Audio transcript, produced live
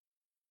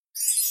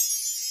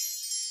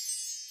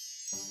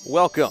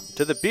Welcome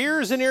to the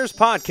Beers and Ears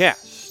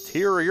podcast.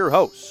 Here are your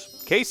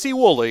hosts, Casey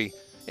Woolley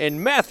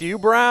and Matthew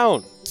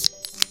Brown.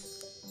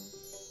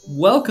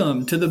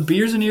 Welcome to the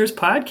Beers and Ears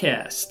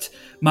podcast.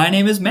 My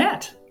name is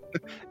Matt.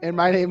 And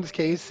my name's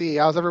Casey.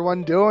 How's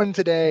everyone doing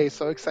today?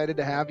 So excited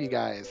to have you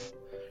guys.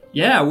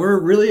 Yeah, we're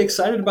really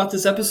excited about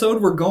this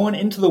episode. We're going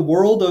into the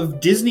world of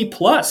Disney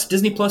Plus.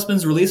 Disney Plus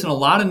has been releasing a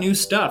lot of new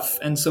stuff,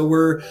 and so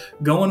we're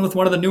going with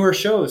one of the newer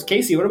shows.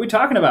 Casey, what are we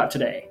talking about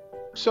today?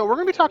 So we're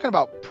going to be talking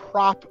about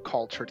prop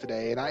culture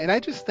today, and I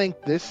just think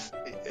this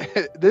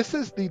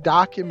is the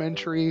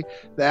documentary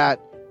that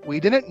we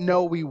didn't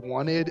know we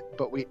wanted,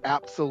 but we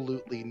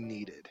absolutely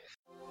needed.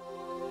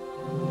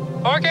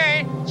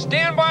 Okay,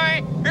 stand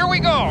by. Here we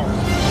go.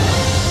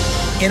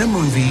 In a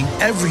movie,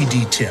 every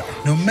detail,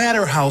 no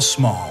matter how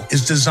small,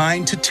 is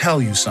designed to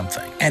tell you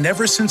something. And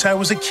ever since I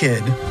was a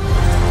kid,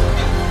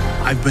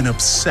 I've been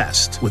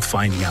obsessed with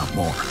finding out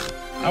more.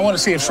 I want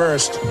to see it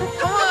first. Come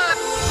on.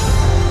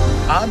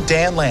 I'm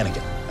Dan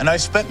Lanigan, and I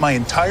spent my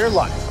entire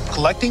life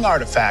collecting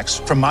artifacts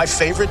from my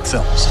favorite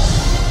films.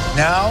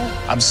 Now,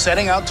 I'm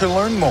setting out to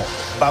learn more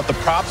about the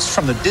props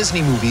from the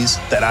Disney movies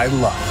that I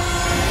love.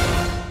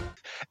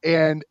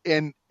 And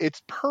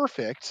it's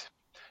perfect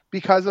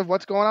because of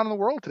what's going on in the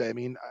world today. I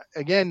mean,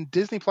 again,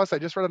 Disney Plus, I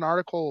just read an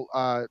article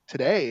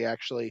today,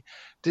 actually.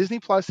 Disney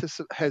Plus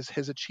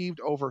has achieved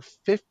over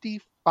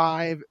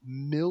 55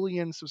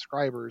 million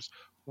subscribers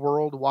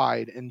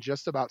worldwide in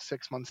just about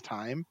 6 months'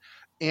 time.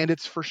 And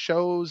it's for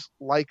shows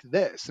like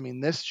this. I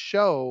mean, this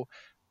show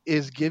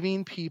is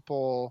giving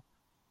people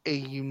a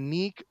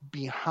unique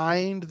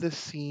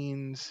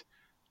behind-the-scenes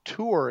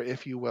tour,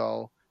 if you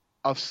will,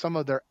 of some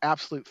of their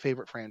absolute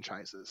favorite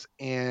franchises.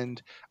 And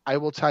I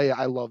will tell you,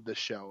 I love this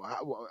show.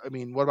 I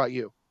mean, what about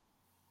you?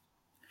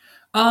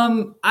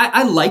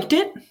 I liked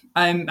it.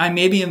 I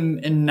maybe am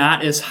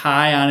not as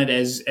high on it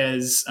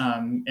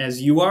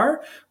as you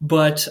are,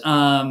 but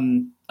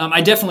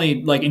I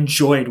definitely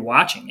enjoyed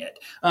watching it.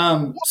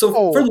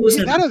 So for the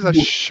listeners, that is a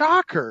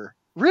shocker,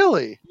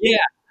 really. Yeah,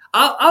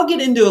 I'll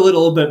get into a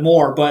little bit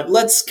more, but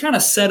let's kind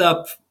of set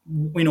up,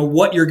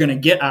 what you're going to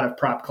get out of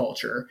prop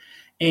culture.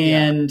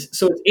 And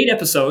So it's 8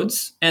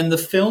 episodes, and the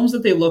films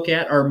that they look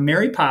at are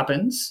Mary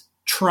Poppins,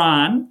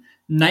 Tron,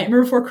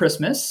 Nightmare Before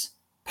Christmas,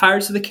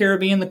 Pirates of the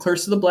Caribbean, The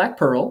Curse of the Black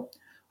Pearl,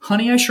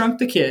 Honey, I Shrunk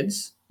the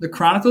Kids, The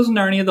Chronicles of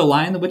Narnia, The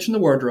Lion, the Witch, and the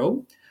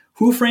Wardrobe,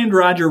 Who Framed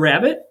Roger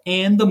Rabbit,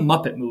 and The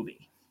Muppet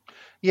Movie.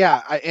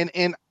 Yeah,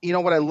 and you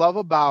know what I love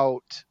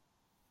about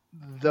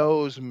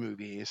those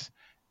movies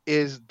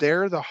is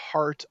they're the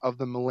heart of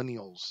the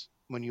millennials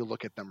when you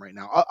look at them right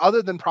now.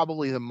 Other than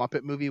probably the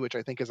Muppet Movie, which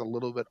I think is a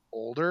little bit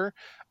older,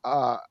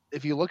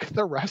 if you look at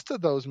the rest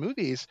of those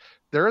movies,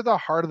 they're the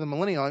heart of the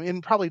millennial. I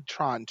mean, probably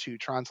Tron too.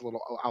 Tron's a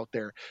little out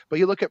there, but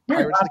you look at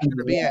Pirates of the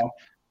Caribbean.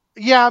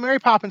 Yeah, Mary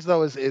Poppins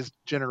though is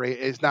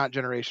not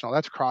generational.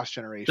 That's cross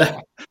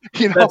generational.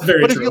 That's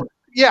very true.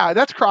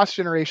 That's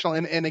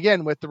cross-generational. And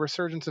again, with the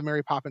resurgence of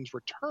Mary Poppins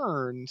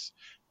Returns,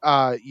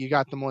 you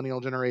got the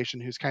millennial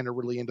generation who's kind of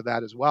really into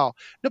that as well.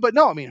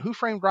 No, I mean, Who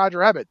Framed Roger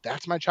Rabbit?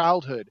 That's my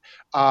childhood.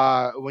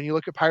 When you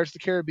look at Pirates of the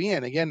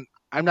Caribbean, again,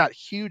 I'm not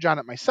huge on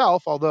it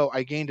myself, although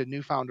I gained a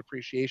newfound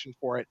appreciation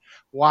for it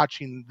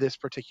watching this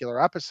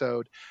particular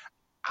episode.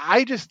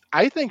 I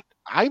think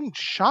I'm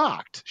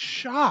shocked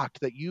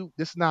that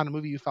this is not a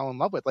movie you fell in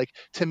love with. Like,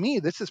 to me,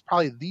 this is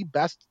probably the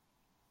best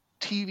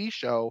TV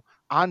show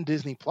on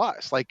Disney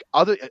Plus,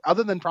 other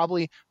than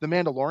probably The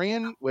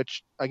Mandalorian,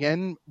 which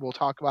again we'll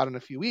talk about in a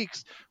few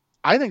weeks.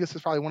 I think this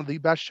is probably one of the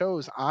best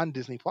shows on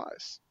Disney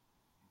Plus.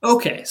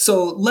 Okay,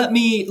 so let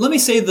me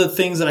say the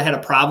things that I had a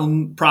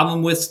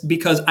problem with,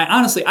 because I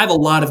have a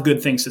lot of good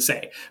things to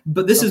say,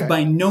 but this is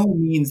by no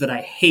means that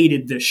I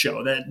hated this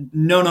show. That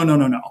no.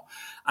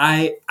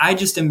 I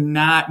just am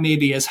not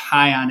maybe as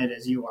high on it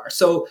as you are.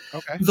 So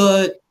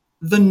the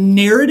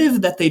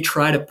narrative that they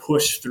try to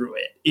push through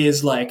it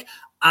is like,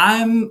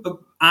 I'm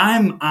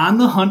on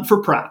the hunt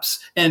for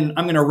props, and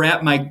I'm going to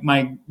wrap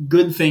my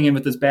good thing in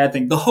with this bad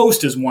thing. The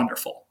host is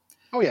wonderful.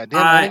 Oh yeah,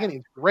 Dan Lanigan,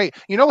 he's great.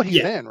 You know what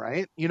he's in,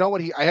 right? You know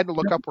what I had to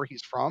look up where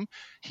he's from.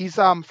 He's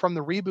from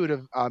the reboot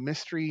of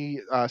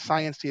Mystery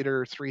Science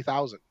Theater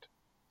 3000.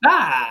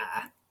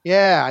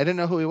 Yeah, I didn't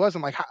know who he was.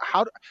 I'm like,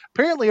 how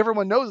apparently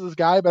everyone knows this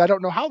guy, but I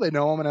don't know how they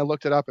know him. And I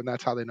looked it up, and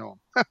that's how they know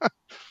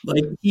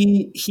him.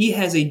 He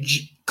has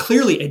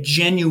clearly a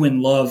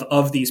genuine love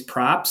of these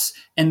props.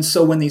 And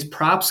so when these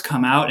props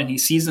come out and he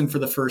sees them for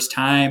the first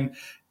time,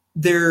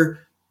 there's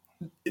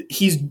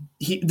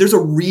a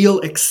real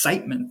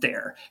excitement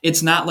there.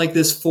 It's not like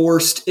this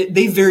forced.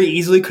 They very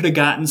easily could have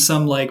gotten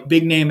some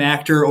big name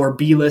actor or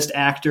B-list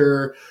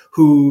actor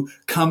who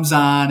comes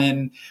on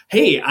and,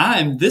 hey,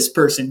 I'm this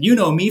person. You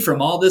know me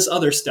from all this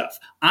other stuff.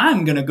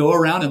 I'm going to go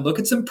around and look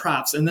at some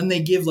props. And then they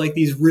give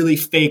these really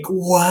fake,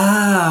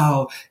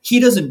 wow. He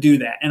doesn't do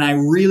that. And I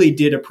really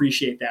did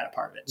appreciate that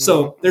part of it.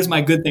 So there's my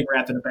good thing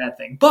wrapped in a bad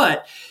thing.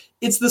 But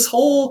it's this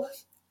whole,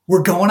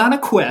 we're going on a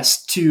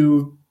quest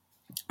to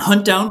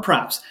hunt down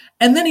props.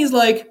 And then he's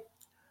like,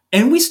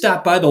 and we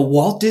stopped by the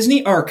Walt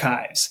Disney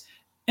Archives.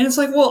 And it's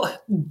like, well,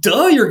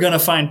 duh, you're going to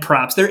find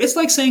props there. It's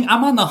like saying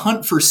I'm on the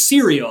hunt for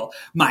cereal.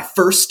 My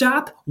first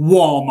stop,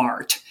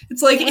 Walmart.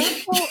 It's like,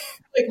 Well,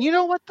 you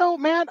know what though,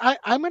 Matt?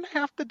 I'm going to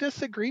have to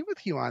disagree with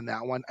you on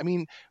that one. I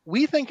mean,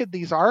 we think of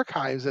these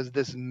archives as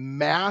this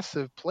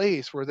massive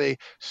place where they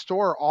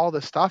store all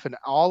the stuff and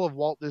all of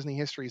Walt Disney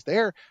history is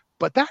there,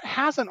 but that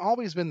hasn't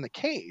always been the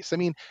case. I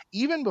mean,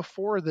 even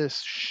before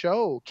this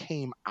show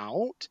came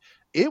out,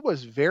 it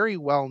was very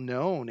well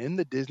known in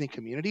the Disney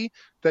community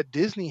that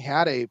Disney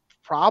had a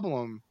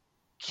problem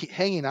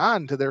hanging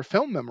on to their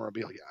film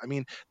memorabilia. I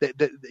mean,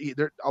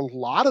 a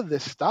lot of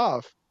this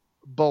stuff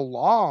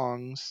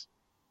belongs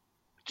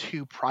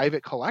to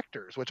private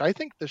collectors, which I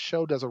think the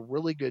show does a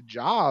really good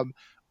job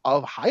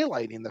of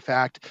highlighting the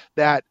fact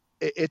that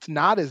it's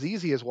not as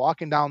easy as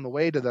walking down the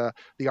way to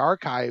the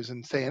archives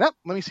and saying, oh,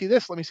 let me see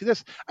this, let me see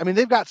this. I mean,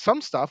 they've got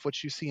some stuff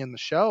which you see in the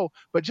show,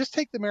 but just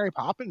take the Mary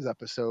Poppins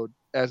episode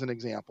as an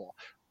example.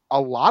 A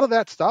lot of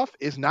that stuff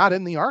is not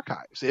in the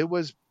archives. It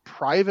was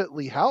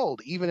privately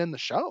held, even in the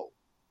show.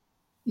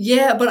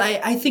 yeah, but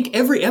I think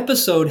every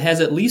episode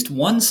has at least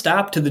one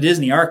stop to the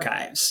Disney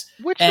archives.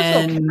 Which is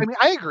okay. I mean,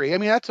 I agree. I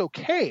mean, that's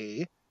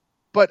okay,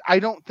 but I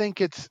don't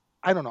think it's.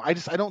 I don't know. I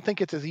don't think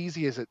it's as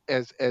easy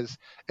as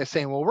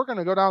saying, well, we're going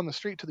to go down the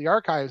street to the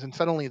archives and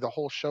suddenly the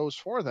whole show's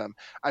for them.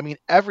 I mean,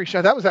 every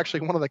show. That was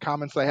actually one of the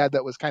comments I had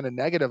that was kind of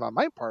negative on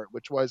my part,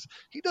 which was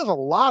he does a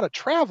lot of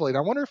traveling. I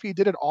wonder if he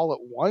did it all at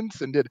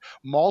once and did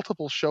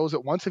multiple shows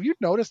at once. Have you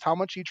noticed how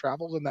much he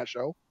travels in that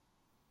show?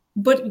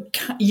 But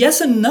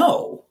yes and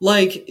no.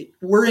 Like,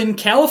 we're in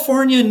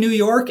California, New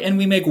York, and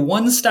we make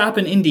one stop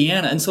in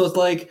Indiana. And so it's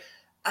like,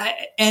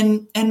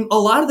 and a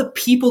lot of the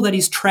people that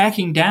he's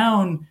tracking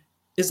down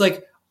is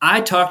like, I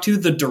talked to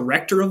the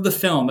director of the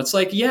film. It's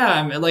like, yeah,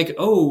 I'm like,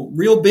 oh,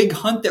 real big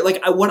hunt there.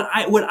 Like, what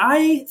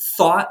I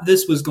thought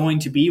this was going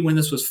to be when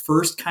this was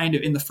first kind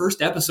of in the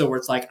first episode, where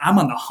it's like, I'm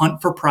on the hunt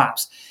for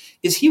props,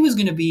 is he was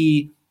going to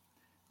be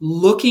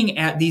looking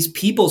at these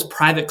people's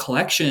private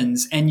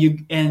collections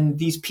and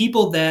these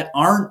people that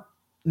aren't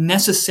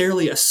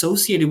necessarily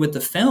associated with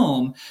the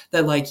film,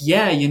 that like,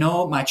 yeah, you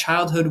know, my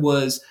childhood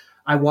was,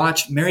 I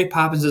watched Mary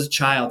Poppins as a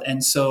child.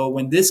 And so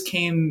when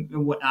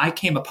I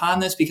came upon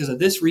this because of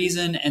this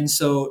reason. And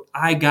so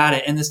I got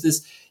it. And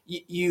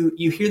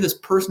you hear this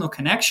personal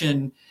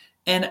connection.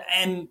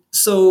 And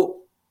so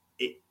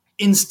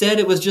instead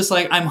it was just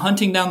like, I'm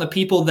hunting down the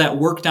people that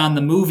worked on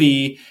the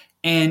movie.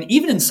 And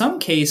even in some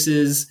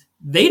cases,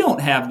 they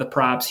don't have the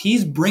props.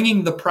 He's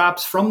bringing the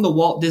props from the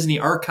Walt Disney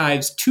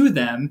archives to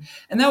them.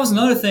 And that was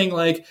another thing,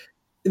 like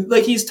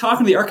he's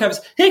talking to the archives,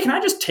 hey, can I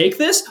just take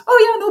this?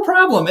 Oh yeah, no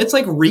problem. It's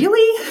like,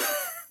 really?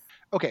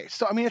 Okay,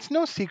 so I mean, it's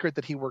no secret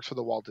that he works for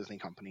the Walt Disney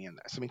Company in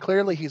this. I mean,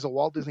 clearly he's a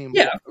Walt Disney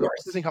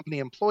Company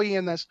employee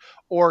in this,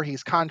 or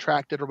he's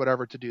contracted or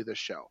whatever to do this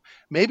show.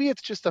 Maybe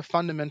it's just a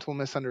fundamental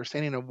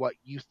misunderstanding of what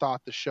you thought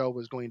the show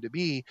was going to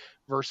be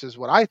versus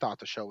what I thought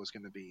the show was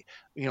going to be.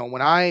 You know,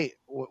 when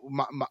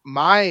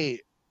my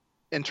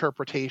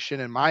interpretation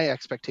and my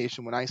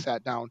expectation when I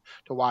sat down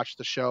to watch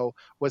the show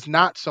was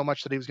not so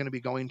much that he was going to be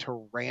going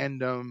to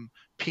random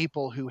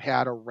people who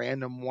had a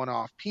random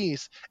one-off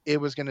piece.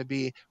 It was going to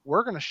be,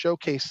 we're going to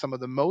showcase some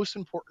of the most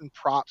important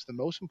props, the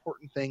most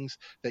important things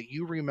that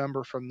you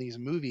remember from these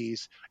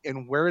movies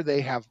and where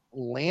they have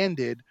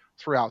landed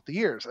throughout the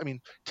years. I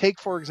mean, take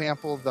for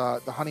example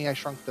the Honey I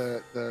Shrunk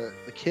the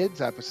Kids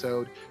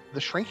episode,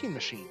 The Shrinking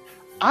Machine.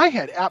 I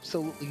had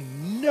absolutely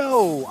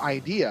no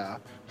idea,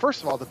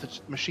 first of all, that the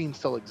machine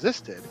still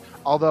existed.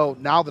 Although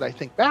now that I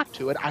think back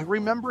to it, I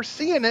remember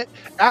seeing it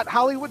at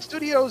Hollywood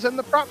Studios and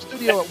the prop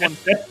studio at one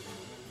point.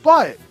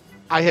 But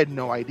I had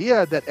no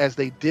idea that as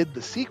they did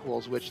the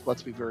sequels, which,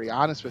 let's be very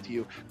honest with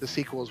you, the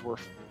sequels were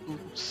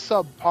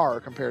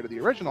subpar compared to the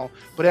original,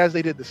 but as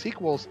they did the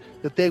sequels,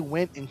 that they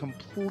went and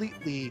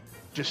completely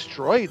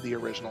destroyed the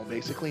original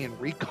basically and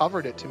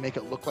recovered it to make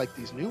it look like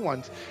these new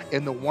ones,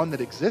 and the one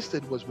that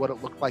existed was what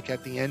it looked like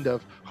at the end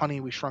of Honey,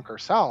 We Shrunk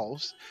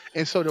Ourselves.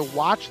 And so to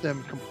watch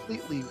them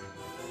completely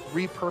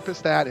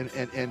repurpose that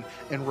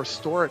and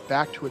restore it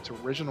back to its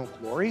original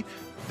glory,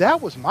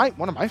 that was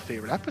one of my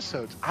favorite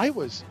episodes. I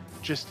was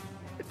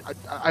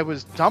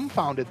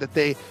dumbfounded that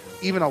they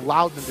even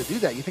allowed them to do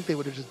that. You think they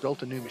would have just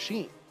built a new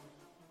machine.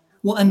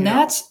 Well, and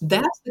that's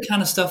the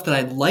kind of stuff that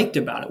I liked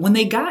about it. When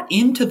they got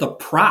into the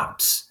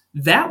props,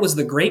 that was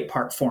the great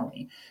part for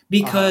me,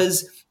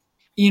 because,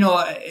 you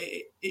know,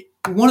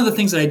 one of the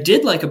things that I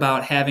did like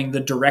about having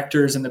the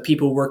directors and the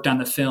people who worked on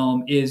the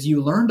film is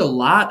you learned a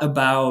lot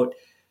about,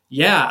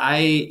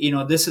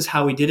 this is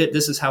how we did it.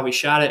 This is how we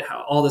shot it,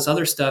 all this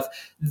other stuff.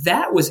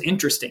 That was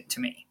interesting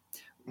to me.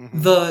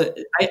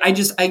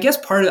 Mm-hmm. I guess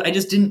part of it, I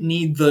just didn't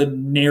need the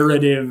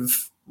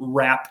narrative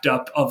wrapped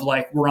up of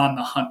like, we're on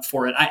the hunt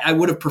for it. I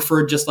would have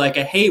preferred just like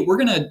hey, we're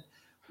going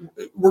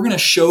to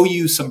show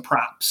you some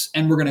props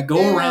and we're going to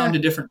go around to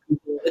different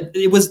people.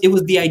 It was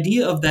the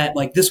idea of that,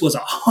 like, this was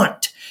a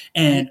hunt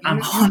and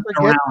I'm hunting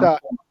around.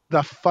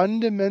 The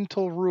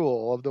fundamental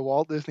rule of the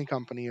Walt Disney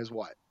Company is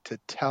what? To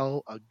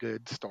tell a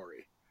good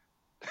story.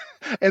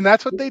 And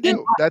that's what they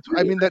do. They're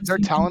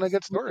telling a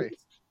good story.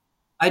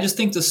 I just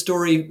think the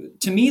story,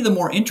 to me, the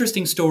more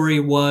interesting story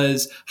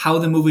was how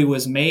the movie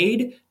was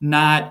made,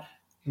 not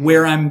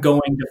where I'm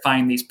going to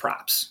find these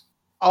props.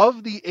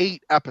 Of the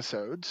 8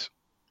 episodes,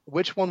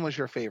 which one was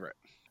your favorite?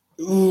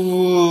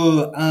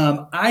 Ooh,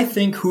 I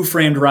think Who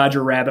Framed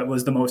Roger Rabbit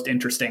was the most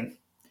interesting.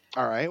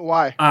 All right,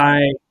 why?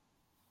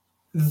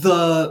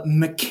 The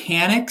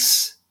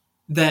mechanics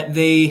that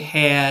they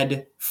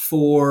had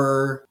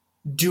for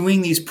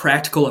doing these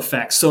practical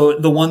effects. So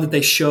the one that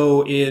they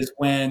show is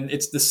when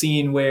it's the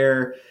scene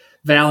where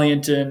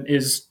Valiant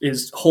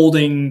is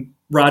holding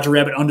Roger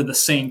Rabbit under the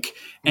sink,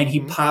 and he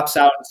pops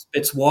out and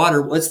spits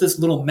water. Well, it's this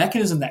little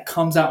mechanism that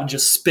comes out and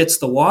just spits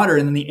the water,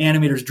 and then the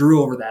animators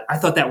drew over that. I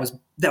thought that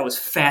was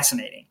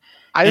fascinating.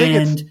 I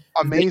think it's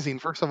amazing,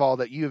 first of all,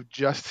 that you have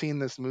just seen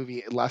this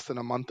movie less than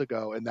a month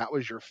ago, and that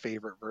was your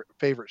favorite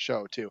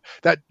show too.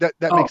 That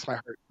makes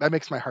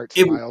my heart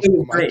smile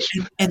so much.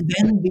 And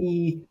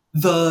then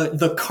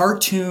the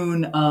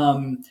cartoon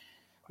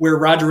where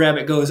Roger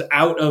Rabbit goes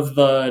out of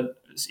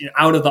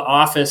the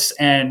office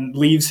and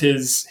leaves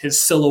his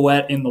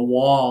silhouette in the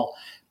wall.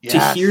 Yes.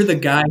 To hear the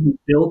guy who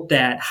built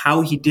that,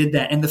 how he did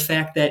that, and the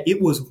fact that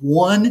it was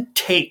one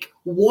take,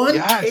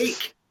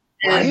 take,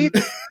 right?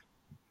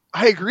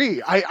 I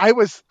agree. I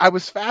was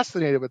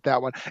fascinated with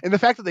that one, and the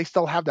fact that they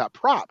still have that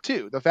prop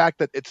too. The fact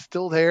that it's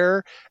still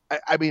there.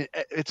 I mean,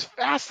 it's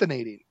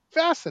fascinating.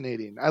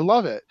 Fascinating. I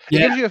love it.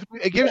 Yeah.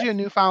 It gives you a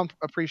newfound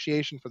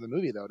appreciation for the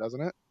movie, though,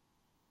 doesn't it?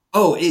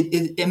 Oh,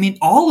 I mean,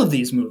 all of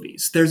these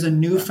movies, there's a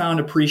newfound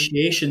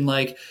appreciation.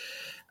 Like,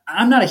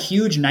 I'm not a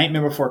huge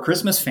Nightmare Before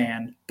Christmas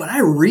fan, but I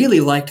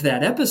really liked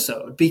that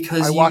episode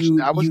because the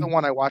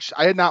one I watched.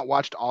 I had not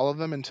watched all of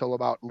them until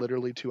about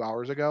literally 2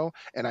 hours ago,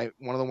 and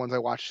one of the ones I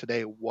watched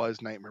today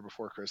was Nightmare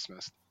Before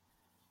Christmas.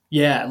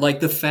 Yeah, like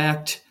the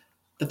fact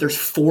that there's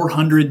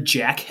 400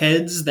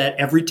 jackheads that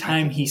every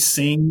time he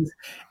sings,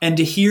 and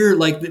to hear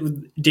like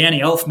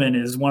Danny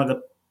Elfman is one of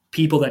the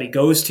people that he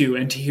goes to,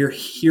 and to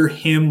hear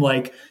him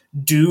like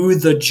do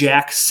the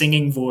Jack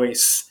singing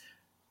voice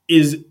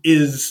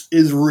is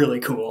really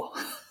cool.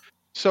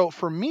 So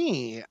for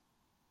me,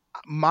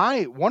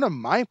 one of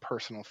my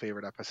personal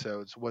favorite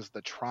episodes was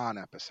the Tron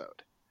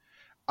episode.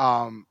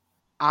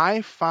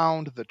 I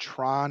found the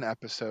Tron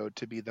episode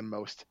to be the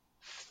most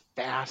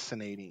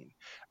fascinating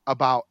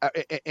about,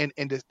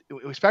 and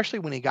especially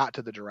when he got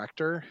to the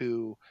director,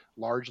 who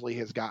largely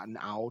has gotten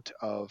out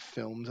of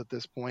films at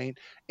this point,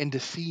 and to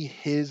see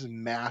his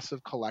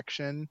massive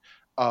collection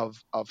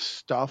of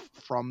stuff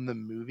from the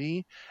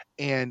movie,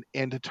 and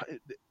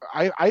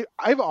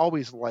I've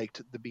always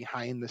liked the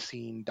behind the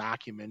scene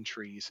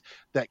documentaries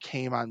that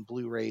came on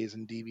Blu-rays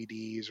and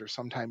DVDs, or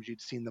sometimes you'd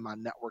seen them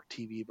on network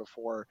TV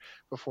before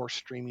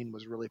streaming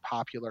was really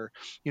popular.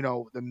 You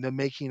know, the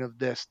making of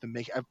this,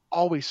 I've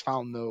always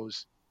found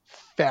those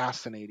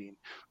fascinating,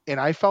 and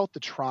I felt the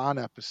Tron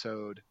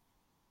episode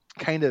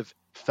kind of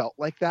felt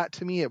like that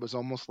to me. It was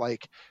almost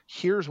like,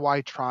 here's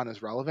why Tron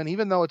is relevant,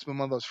 even though it's been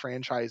one of those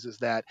franchises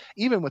that,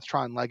 even with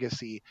Tron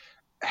Legacy,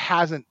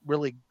 hasn't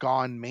really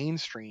gone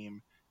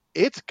mainstream.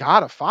 It's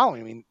got a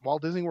following. I mean,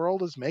 Walt Disney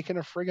World is making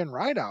a friggin'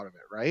 ride out of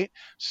it, right?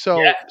 So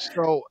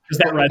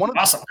that ride's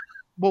awesome.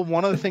 Well,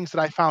 one of the things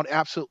that I found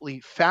absolutely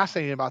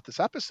fascinating about this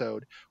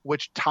episode,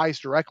 which ties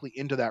directly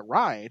into that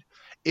ride,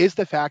 is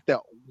the fact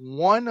that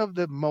one of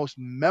the most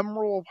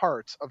memorable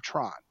parts of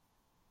Tron,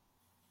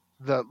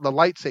 the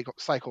light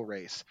cycle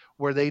race,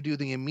 where they do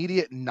the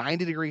immediate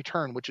 90-degree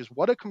turn, which is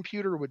what a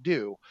computer would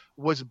do,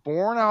 was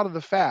born out of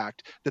the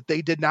fact that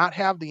they did not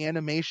have the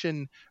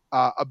animation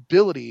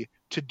ability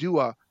to do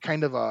a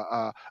kind of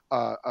a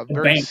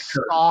very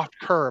soft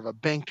curve, a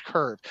banked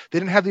curve. They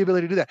didn't have the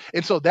ability to do that.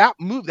 And so that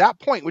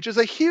point, which is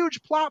a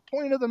huge plot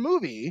point of the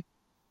movie,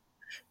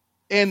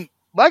 and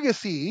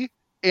Legacy,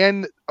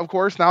 and of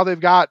course now they've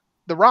got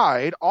the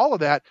ride, all of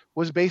that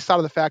was based out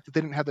of the fact that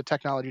they didn't have the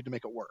technology to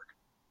make it work.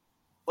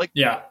 Like,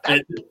 yeah,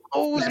 that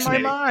blows my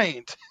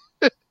mind.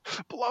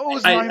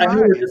 Blows my mind.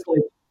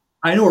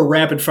 I know we're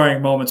rapid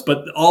firing moments,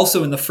 but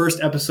also in the first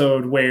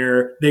episode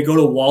where they go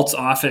to Walt's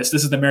office,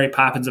 this is the Mary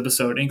Poppins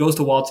episode, and he goes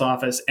to Walt's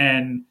office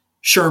and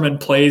Sherman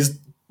plays,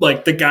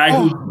 like, the guy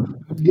who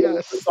wrote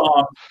the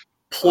song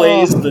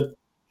plays the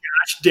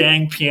gosh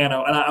dang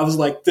piano, and I was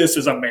like, this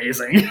is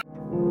amazing. Feed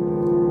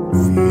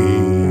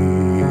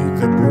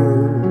the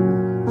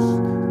birds,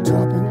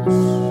 tuppence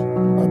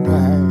a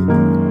bag,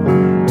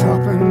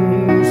 tuppence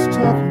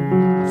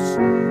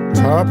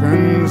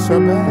a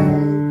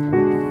bag.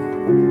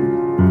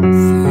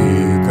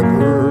 Feed the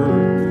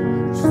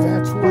birds,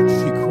 that's what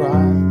she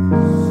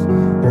cries,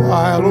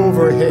 while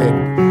overhead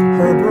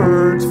her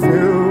birds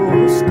fill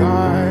the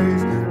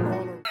skies.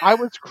 I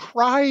was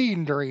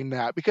crying during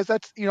that, because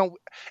that's,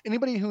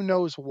 anybody who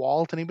knows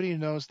Walt, anybody who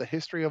knows the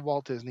history of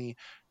Walt Disney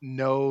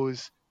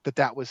knows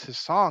that was his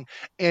song.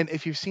 And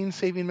if you've seen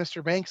Saving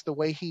Mr. Banks, the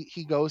way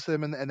he goes to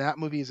them in that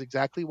movie is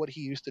exactly what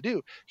he used to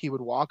do. He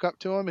would walk up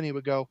to him and he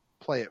would go,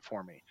 play it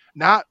for me.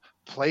 Not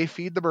play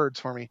Feed the Birds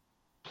for me.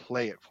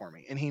 Play it for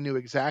me. And he knew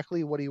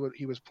exactly what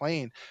he was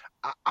playing.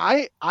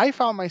 I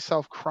found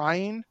myself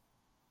crying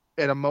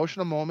at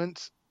emotional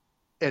moments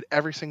at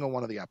every single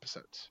one of the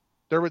episodes.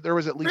 There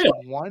was at least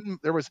Really? one.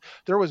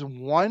 There was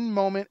one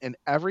moment in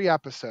every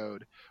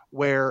episode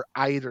where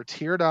I either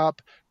teared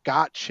up,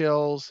 got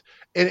chills,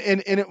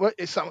 and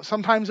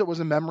sometimes it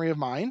was a memory of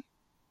mine.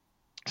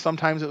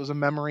 Sometimes it was a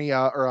memory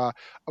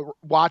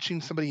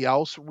watching somebody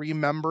else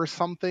remember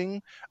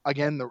something.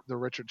 Again, the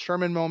Richard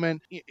Sherman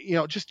moment.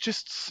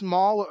 Just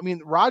small. I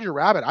mean, Roger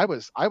Rabbit. I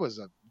was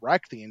a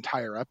wreck the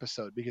entire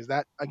episode because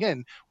that,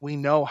 again, we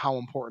know how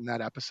important that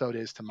episode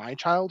is to my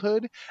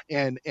childhood,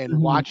 and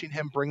watching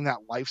him bring that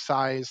life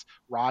size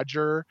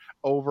Roger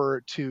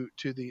over to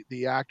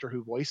the actor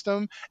who voiced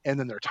him, and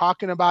then they're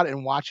talking about it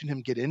and watching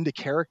him get into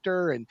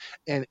character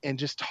and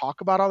just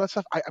talk about all that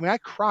stuff. I mean, I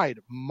cried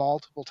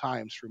multiple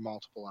times through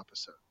multiple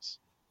episodes.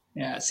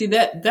 Yeah, see,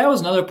 that was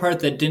another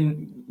part that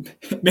didn't,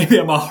 maybe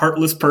I'm a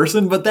heartless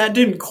person, but that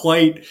didn't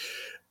quite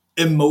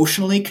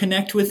emotionally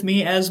connect with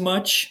me as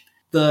much.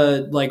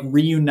 The like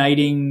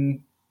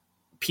reuniting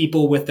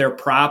people with their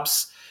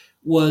props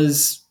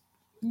was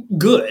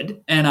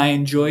good, and I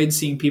enjoyed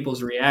seeing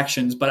people's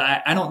reactions, but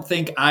I don't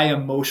think I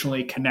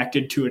emotionally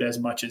connected to it as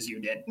much as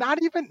you did. Not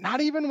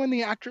even when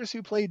the actress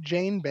who played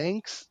Jane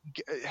Banks,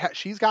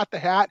 she's got the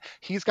hat,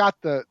 he's got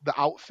the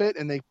outfit,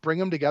 and they bring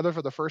them together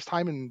for the first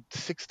time in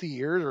 60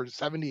 years or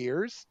 70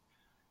 years.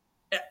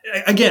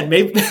 Again,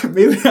 maybe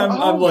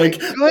I'm like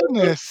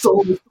goodness.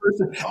 Soulless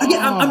person.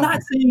 Again, I'm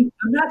not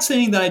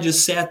saying that I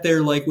just sat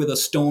there like with a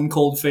stone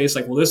cold face,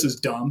 like, well, this is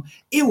dumb.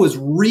 It was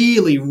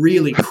really,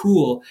 really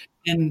cool,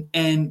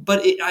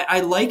 but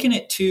I liken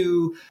it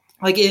to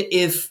like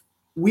if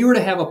we were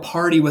to have a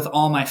party with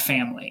all my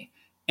family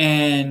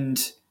and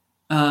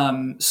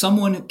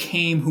someone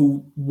came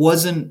who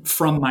wasn't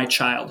from my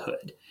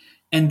childhood,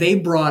 and they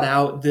brought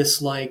out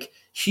this like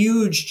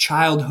huge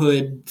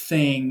childhood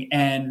thing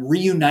and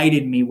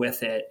reunited me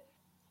with it.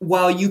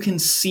 While you can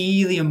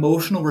see the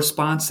emotional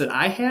response that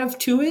I have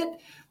to it,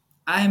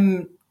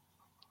 I'm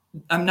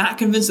not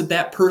convinced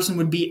that person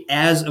would be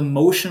as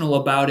emotional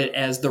about it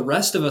as the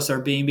rest of us are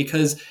being,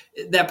 because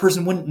that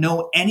person wouldn't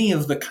know any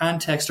of the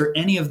context or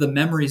any of the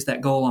memories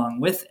that go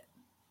along with it.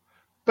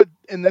 But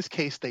in this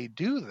case, they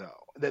do,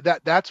 though.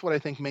 That's what I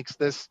think makes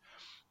this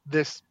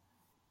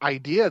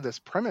idea, this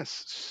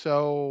premise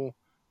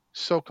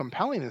so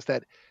compelling, is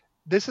that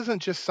this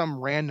isn't just some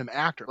random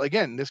actor.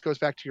 Again, this goes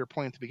back to your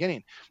point at the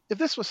beginning. If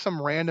this was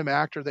some random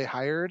actor they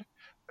hired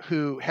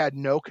who had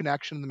no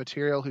connection to the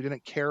material, who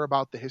didn't care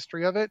about the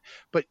history of it,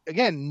 but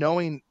again,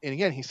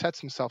 he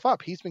sets himself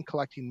up. He's been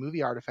collecting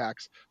movie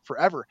artifacts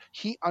forever.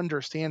 He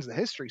understands the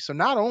history. So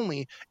not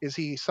only is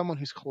he someone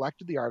who's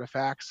collected the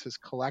artifacts, has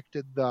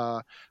collected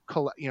who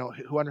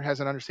has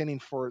an understanding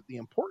for the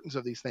importance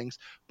of these things,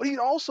 but he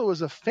also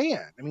is a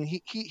fan. I mean,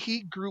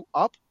 he grew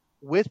up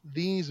with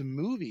these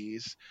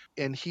movies,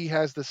 and he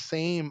has the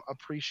same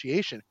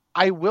appreciation.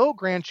 I will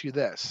grant you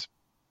this.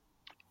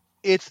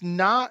 It's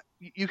not,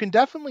 you can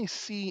definitely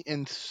see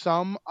in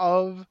some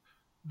of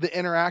the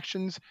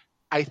interactions,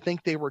 I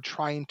think they were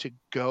trying to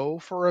go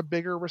for a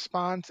bigger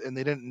response, and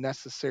they didn't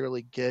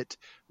necessarily get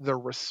the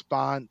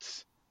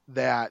response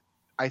that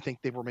I think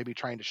they were maybe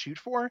trying to shoot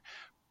for.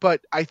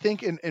 But I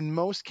think in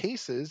most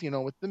cases,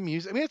 with the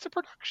music, I mean, it's a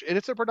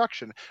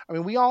production. I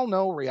mean, we all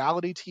know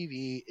reality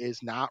TV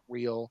is not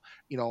real.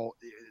 You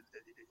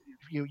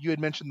had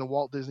mentioned the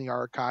Walt Disney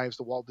Archives,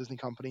 the Walt Disney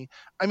Company.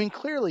 I mean,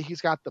 clearly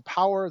he's got the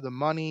power, the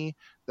money,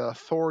 the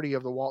authority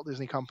of the Walt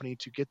Disney Company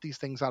to get these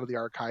things out of the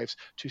archives,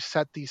 to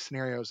set these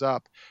scenarios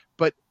up.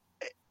 But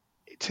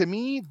to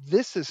me,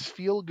 this is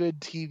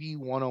feel-good TV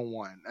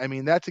 101. I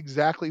mean, that's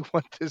exactly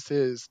what this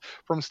is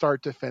from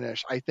start to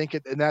finish. I think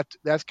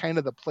that's kind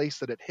of the place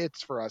that it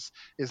hits for us,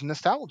 is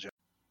nostalgia.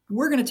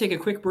 We're going to take a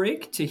quick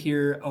break to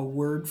hear a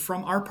word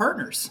from our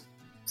partners.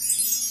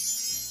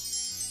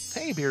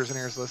 Hey, Beers and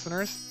Ears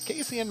listeners,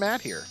 Casey and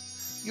Matt here.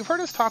 You've heard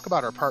us talk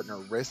about our partner,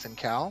 Riss and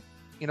Cal.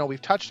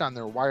 We've touched on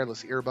their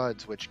wireless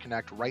earbuds, which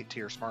connect right to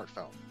your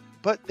smartphone.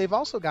 But they've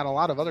also got a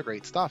lot of other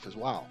great stuff as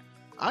well.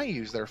 I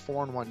use their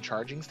 4-in-1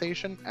 charging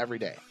station every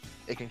day.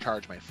 It can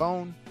charge my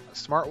phone, a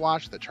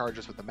smartwatch that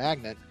charges with a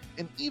magnet,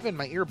 and even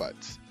my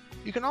earbuds.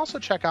 You can also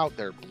check out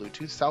their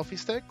Bluetooth selfie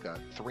stick, a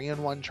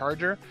 3-in-1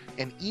 charger,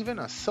 and even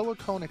a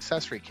silicone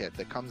accessory kit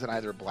that comes in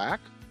either black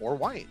or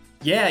white.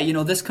 Yeah,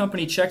 this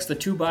company checks the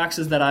 2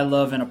 boxes that I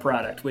love in a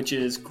product, which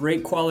is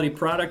great quality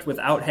product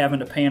without having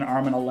to pay an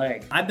arm and a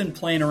leg. I've been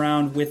playing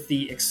around with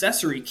the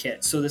accessory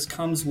kit. So this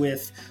comes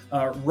with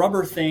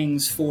rubber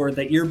things for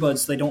the earbuds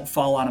so they don't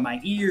fall out of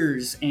my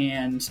ears,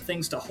 and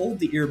things to hold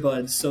the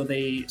earbuds so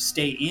they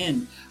stay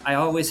in. I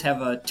always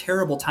have a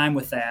terrible time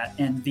with that,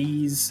 and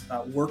these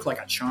work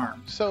like a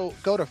charm. So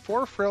go to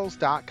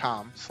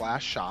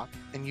 4frills.com/shop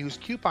and use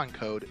coupon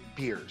code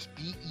BEERS,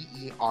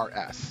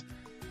 BEERS.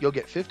 You'll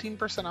get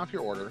 15% off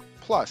your order,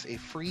 plus a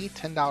free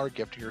 $10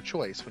 gift of your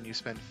choice when you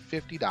spend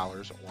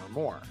 $50 or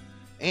more.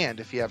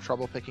 And if you have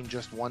trouble picking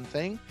just one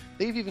thing,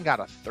 they've even got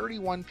a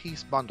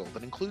 31-piece bundle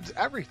that includes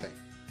everything.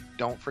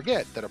 Don't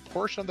forget that a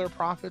portion of their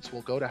profits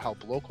will go to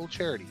help local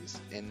charities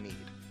in need.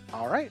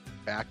 All right,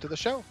 back to the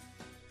show.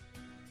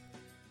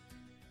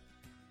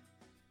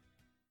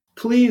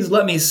 please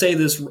let me say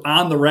this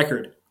on the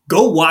record.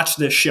 Go watch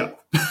this show.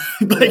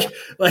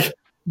 like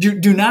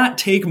do not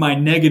take my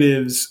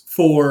negatives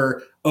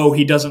for, oh,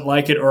 he doesn't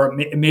like it, or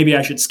maybe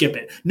I should skip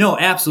it. No,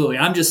 absolutely.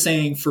 I'm just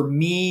saying, for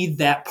me,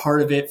 that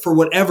part of it, for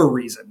whatever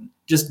reason,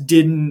 just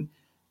didn't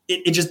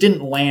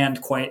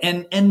land quite.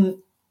 And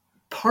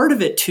part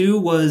of it too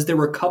was there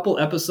were a couple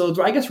episodes,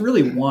 or I guess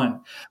really one.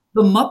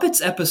 The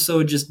Muppets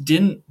episode just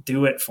didn't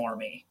do it for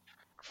me.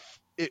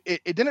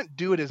 It didn't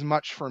do it as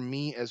much for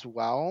me as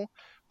well,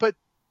 but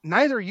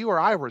neither you or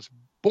I was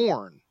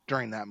born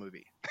during that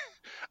movie.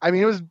 I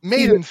mean, it was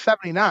made in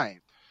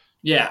 79.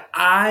 Yeah,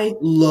 I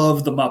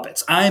love the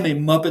Muppets. I am a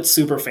Muppet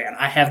super fan.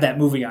 I have that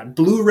movie on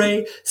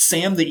Blu-ray.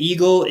 Sam the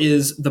Eagle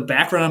is the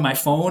background on my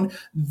phone.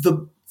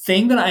 The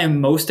thing that I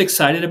am most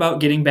excited about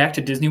getting back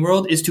to Disney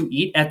World is to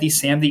eat at the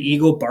Sam the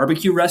Eagle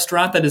barbecue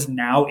restaurant that is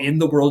now in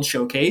the World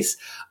Showcase.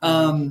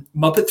 Muppet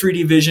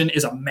 3D Vision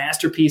is a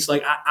masterpiece.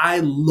 Like,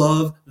 I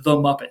love the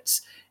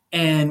Muppets,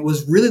 and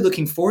was really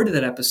looking forward to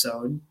that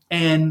episode.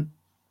 And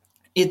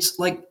it's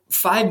like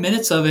 5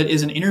 minutes of it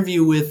is an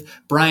interview with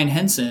Brian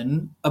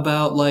Henson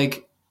about,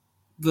 like,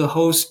 the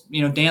host,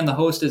 Dan, the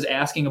host, is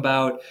asking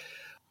about,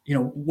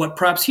 what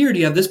props here? Do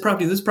you have this prop?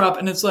 Do you have this prop?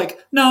 And it's like,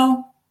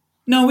 no,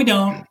 we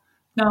don't.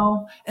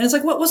 No. And it's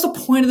like, what's the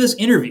point of this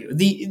interview?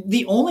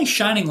 The only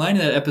shining line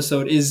in that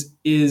episode is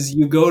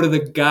you go to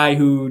the guy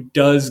who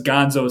does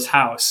Gonzo's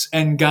house,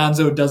 and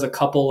Gonzo does a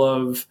couple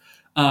of,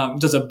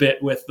 does a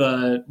bit with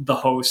the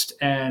host,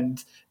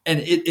 and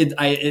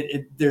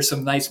there's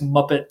some nice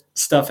Muppet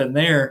stuff in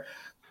there,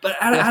 but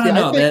I don't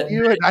know.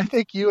 I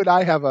think you and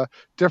I have a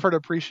different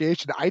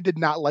appreciation. I did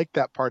not like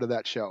that part of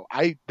that show.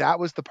 That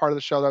was the part of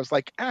the show that I was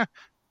like,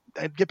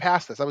 I'd get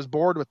past this. I was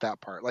bored with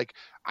that part. Like,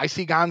 I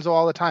see Gonzo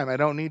all the time. I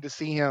don't need to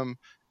see him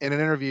in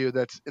an interview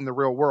that's in the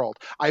real world.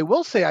 I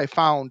will say I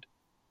found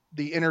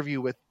the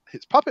interview with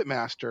his puppet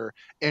master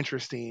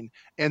interesting,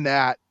 in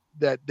that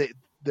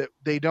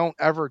they don't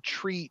ever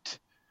treat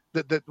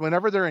that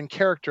whenever they're in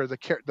character, the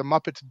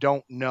Muppets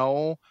don't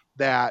know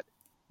that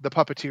the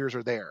puppeteers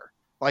are there.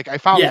 Like, I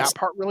found that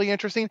part really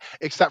interesting,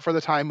 except for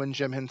the time when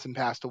Jim Henson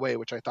passed away,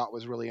 which I thought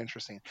was really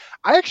interesting.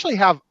 I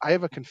have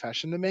a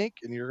confession to make,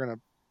 and you're going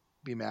to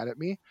be mad at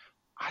me.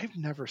 I've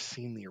never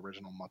seen the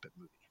original Muppet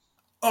movie.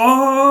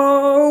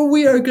 Oh,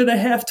 we are going to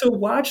have to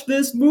watch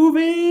this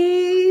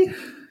movie.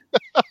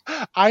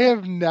 I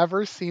have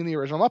never seen the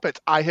original Muppets.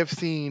 I have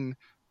seen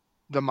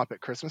the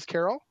Muppet Christmas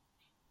Carol.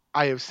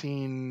 I have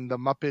seen the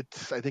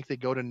Muppets. I think they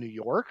go to New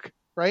York,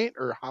 right?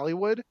 Or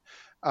Hollywood.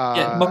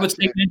 Muppets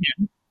Take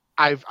Manhattan.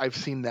 I've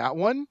seen that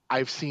one.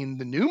 I've seen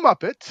the new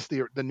Muppets,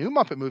 the new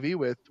Muppet movie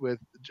with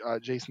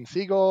Jason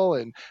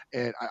Segel, and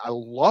I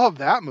love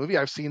that movie.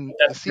 I've seen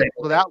the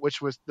sequel to that,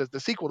 which was the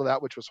sequel to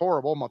that, which was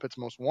horrible, Muppets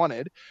Most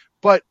Wanted.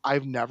 But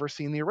I've never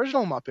seen the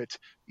original Muppets.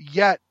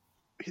 Yet,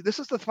 this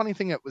is the funny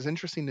thing that was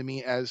interesting to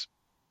me as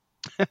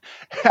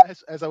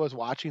I was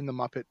watching the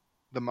Muppet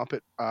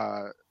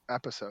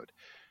episode.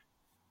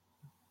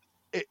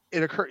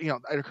 It occurred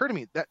to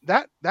me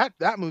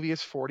that movie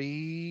is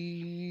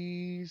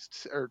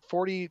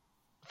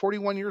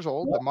 41 years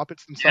old. The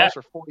Muppets themselves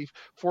are 40,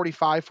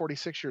 45,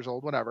 46 years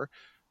old, whatever.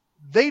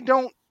 They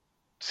don't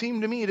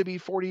seem to me to be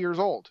 40 years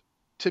old.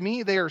 To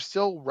me, they are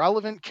still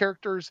relevant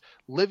characters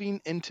living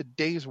in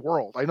today's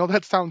world. I know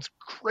that sounds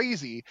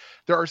crazy.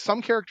 There are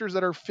some characters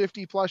that are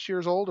 50 plus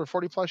years old or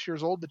 40 plus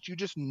years old that you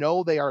just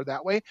know they are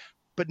that way.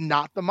 But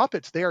not the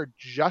Muppets. They are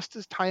just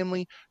as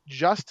timely,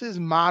 just as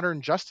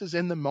modern, just as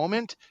in the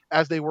moment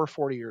as they were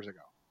 40 years ago.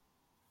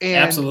 And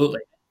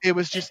absolutely.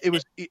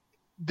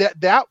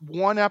 That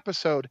one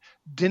episode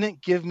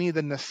didn't give me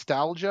the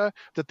nostalgia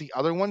that the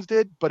other ones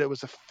did, but it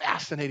was a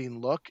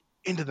fascinating look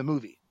into the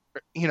movie,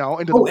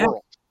 into the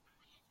world.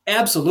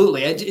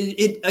 Absolutely.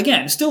 It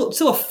again, still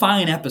a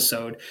fine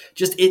episode.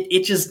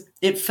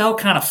 It fell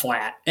kind of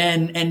flat,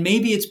 and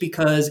maybe it's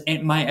because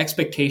my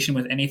expectation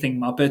with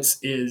anything Muppets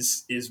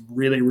is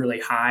really, really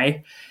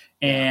high,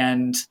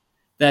 and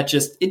that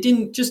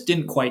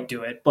didn't quite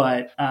do it.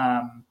 But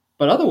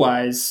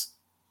otherwise,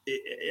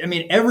 I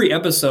mean, every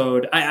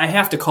episode, I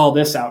have to call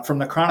this out from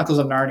the Chronicles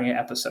of Narnia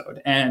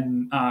episode,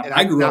 and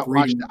I grew up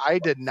reading. I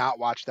did not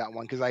watch that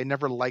one because I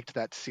never liked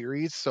that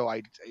series, so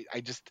I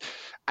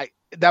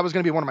that was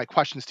going to be one of my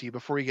questions to you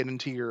before you get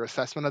into your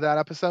assessment of that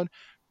episode.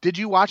 Did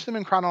you watch them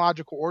in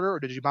chronological order, or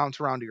did you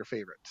bounce around to your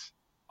favorites?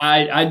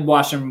 I'd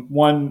watch them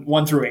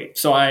 1 through 8.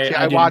 So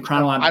I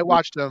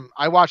watched them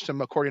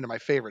according to my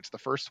favorites. The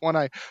first one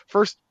I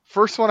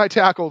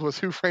tackled was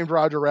Who Framed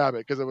Roger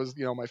Rabbit, because it was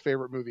my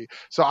favorite movie.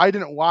 So I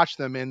didn't watch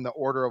them in the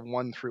order of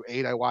 1 through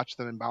 8. I watched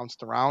them and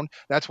bounced around.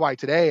 That's why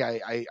today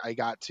I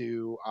got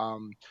to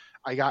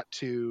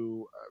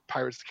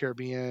Pirates of the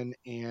Caribbean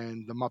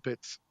and the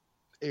Muppets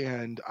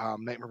and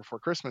Nightmare Before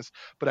Christmas,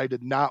 but I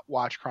did not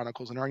watch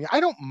Chronicles of Narnia. I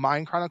don't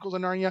mind Chronicles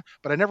of Narnia,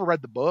 but I never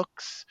read the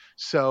books.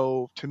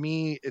 So to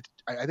me,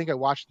 I think I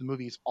watched the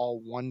movies all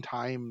one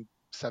time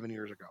 7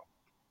 years ago.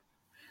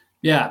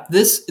 Yeah,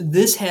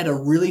 this had a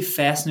really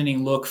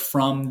fascinating look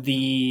from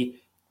the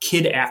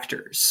kid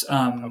actors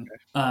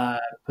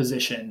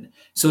position.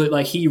 So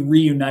like he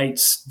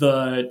reunites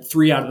the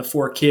 3 out of the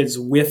 4 kids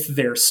with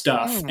their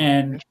stuff.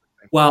 And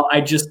while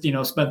I just,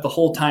 spent the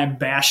whole time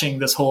bashing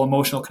this whole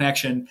emotional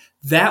connection,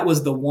 that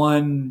was the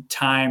one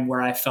time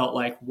where I felt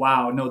like,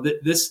 wow, no,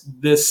 this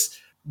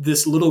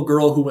little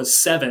girl who was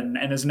 7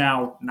 and is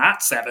now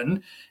not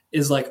 7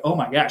 is like, oh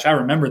my gosh, I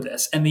remember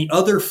this. And the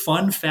other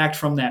fun fact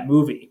from that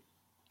movie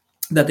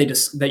that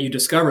you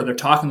discover, they're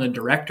talking to the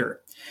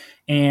director,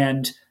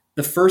 and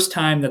the first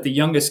time that the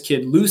youngest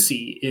kid,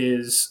 Lucy,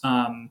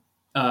 finds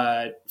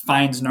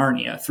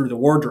Narnia through the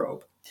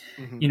wardrobe.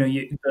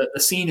 Mm-hmm. The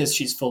scene is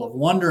she's full of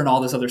wonder and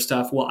all this other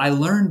stuff. Well, I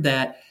learned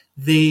that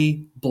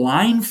they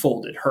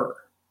blindfolded her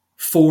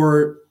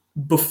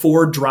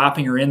before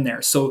dropping her in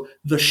there. So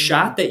the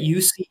shot that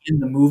you see in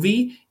the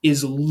movie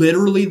is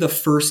literally the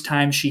first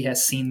time she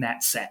has seen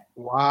that set.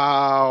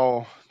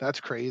 Wow,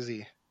 that's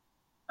crazy.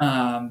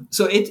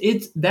 So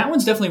it's that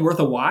one's definitely worth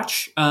a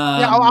watch.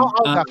 I'll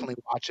definitely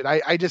watch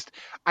it.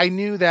 I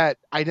knew that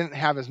I didn't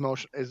have as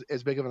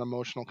big of an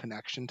emotional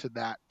connection to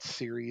that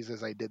series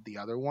as I did the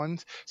other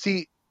ones.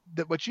 See,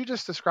 what you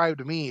just described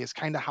to me is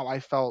kind of how I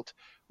felt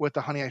with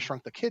the Honey, I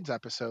Shrunk the Kids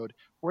episode,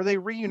 where they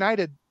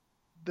reunited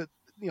the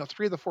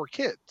 3 of the 4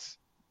 kids.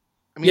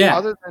 I mean,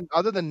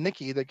 other than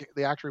Nikki,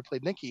 the actor who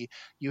played Nikki,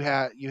 you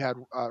had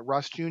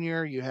Russ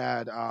Jr., you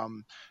had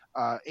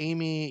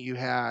Amy, you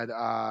had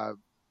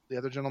the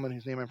other gentleman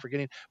whose name I'm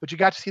forgetting, but you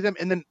got to see them.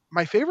 And then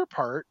my favorite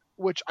part,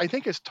 which I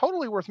think is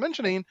totally worth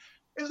mentioning,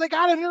 is they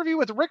got an interview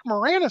with Rick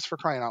Moranis, for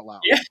crying out loud.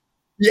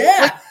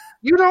 Yeah. Like,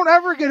 you don't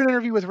ever get an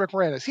interview with Rick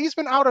Moranis. He's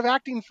been out of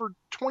acting for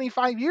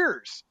 25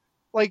 years.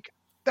 Like,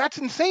 that's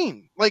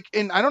insane. Like,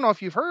 and I don't know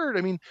if you've heard,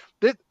 I mean,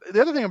 the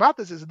other thing about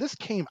this is this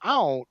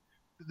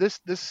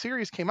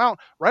series came out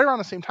right around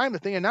the same time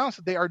that they announced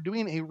that they are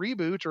doing a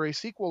reboot or a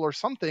sequel or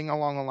something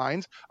along the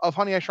lines of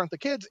Honey, I Shrunk the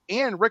Kids,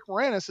 and Rick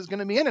Moranis is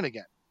going to be in it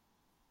again.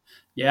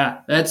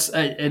 Yeah,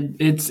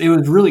 it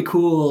was really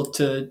cool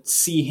to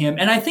see him.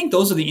 And I think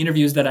those are the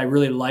interviews that I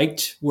really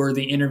liked, were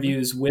the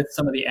interviews with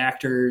some of the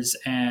actors.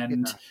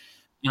 And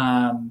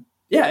I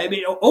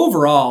mean,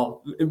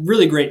 overall,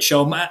 really great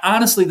show.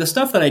 Honestly, the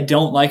stuff that I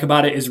don't like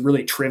about it is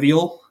really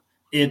trivial.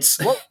 If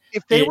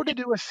they were to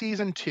do a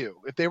season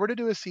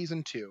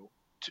 2,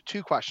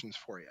 two questions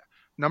for you.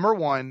 Number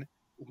 1,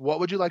 what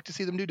would you like to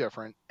see them do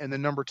different? And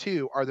then number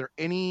 2, are there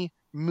any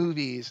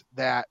movies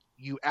that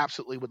you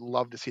absolutely would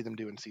love to see them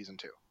do in season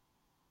 2?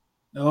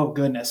 Oh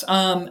goodness.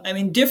 I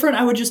mean, different.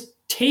 I would just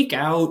take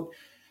out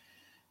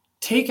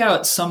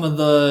some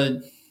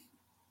of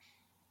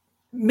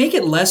make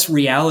it less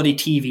reality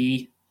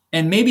TV.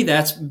 And maybe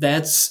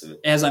that's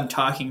as I'm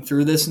talking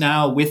through this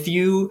now with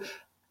you,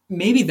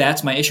 maybe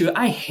that's my issue.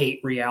 I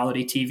hate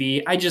reality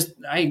TV. I just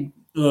can't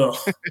do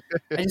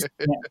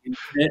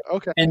it.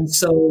 Okay. And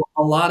so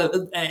a lot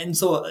of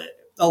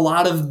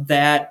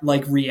that,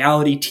 like,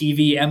 reality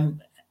TV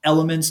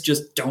elements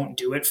just don't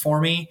do it for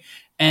me.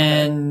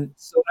 And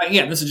so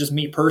again, this is just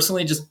me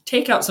personally, just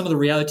take out some of the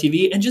reality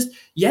TV and just,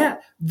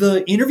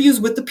 the interviews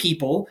with the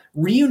people,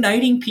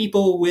 reuniting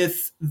people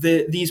with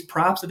these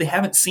props that they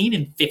haven't seen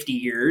in 50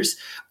 years,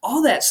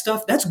 all that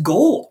stuff, that's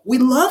gold. We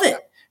love it.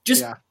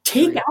 Just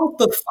take out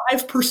the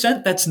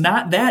 5% that's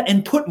not that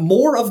and put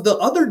more of the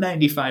other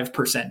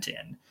 95%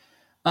 in.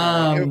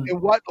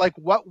 And what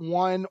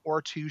 1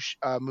 or 2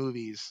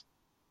 movies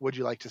would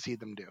you like to see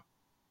them do?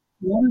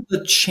 One of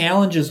the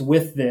challenges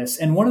with this,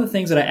 and one of the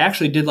things that I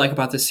actually did like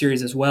about this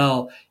series as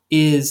well,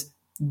 is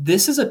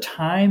this is a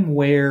time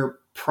where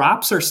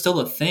props are still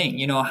a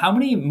thing. How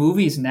many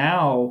movies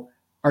now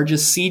are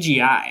just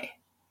CGI?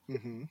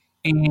 Mm-hmm.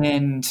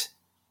 And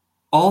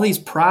all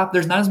these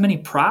there's not as many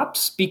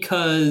props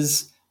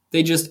because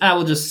they just,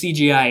 we'll just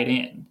CGI it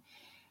in.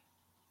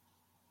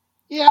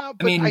 Yeah,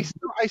 but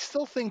I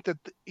still think that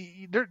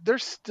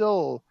there's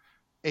still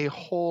a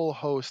whole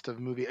host of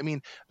movies. I mean,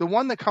 the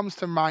one that comes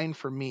to mind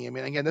for me, I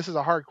mean, again, this is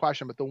a hard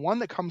question, but the one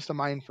that comes to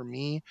mind for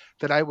me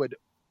that I would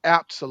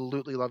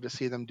absolutely love to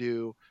see them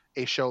do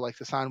a show like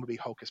this on would be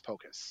Hocus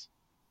Pocus.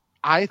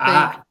 I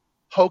think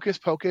Hocus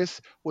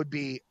Pocus would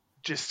be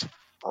just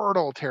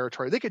fertile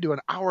territory. They could do an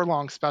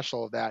hour-long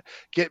special of that.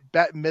 Get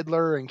Bette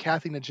Midler and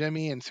Kathy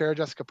Najimy and Sarah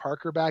Jessica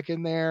Parker back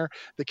in there.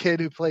 The kid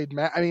who played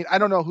Matt. I mean, I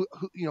don't know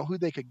who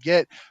they could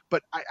get,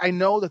 but I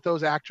know that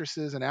those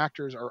actresses and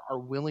actors are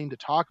willing to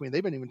talk. I mean,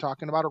 they've been even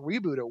talking about a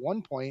reboot at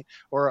one point,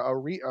 or a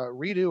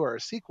redo or a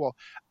sequel.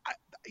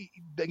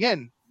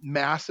 Again,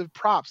 massive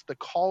props, the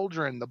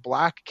cauldron, the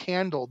black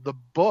candle, the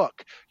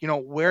book.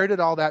 Where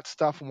did all that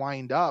stuff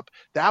wind up?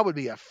 That would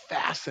be a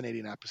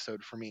fascinating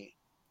episode for me.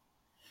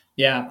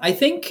 Yeah, I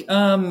think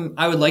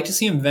I would like to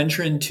see him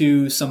venture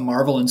into some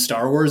Marvel and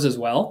Star Wars as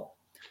well.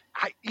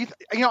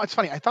 It's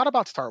funny. I thought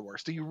about Star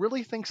Wars. Do you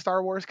really think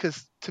Star Wars?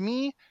 Because to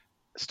me,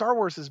 Star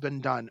Wars has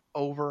been done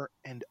over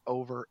and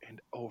over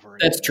and over.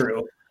 That's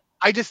true.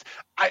 I just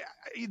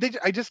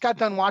got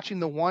done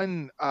watching the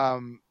one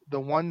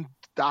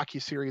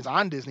docuseries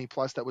on Disney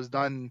Plus that was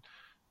done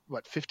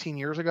 15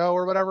 years ago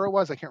or whatever it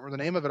was. I can't remember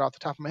the name of it off the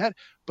top of my head,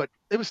 but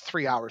it was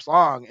 3 hours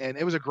long, and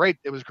it was great.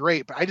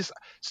 But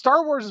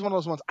Star Wars is one of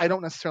those ones I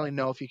don't necessarily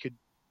know if you could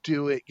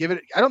do it.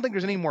 I don't think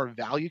there's any more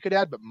value you could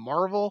add, but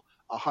Marvel,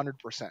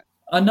 100%.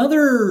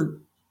 Another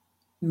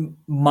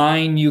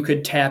mine you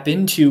could tap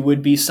into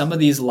would be some of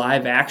these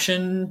live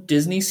action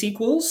Disney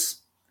sequels.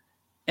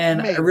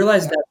 And Maybe. I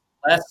realize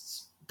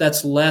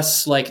that's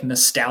less like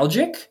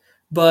nostalgic,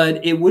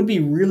 but it would be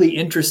really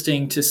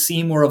interesting to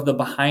see more of the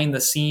behind the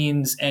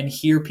scenes and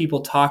hear people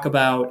talk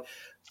about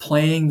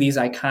playing these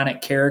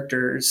iconic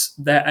characters.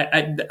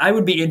 That I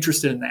would be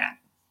interested in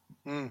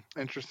that.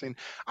 Interesting.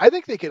 I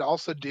think they could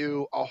also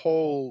do a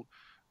whole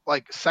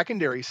like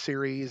secondary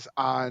series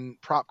on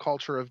prop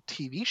culture of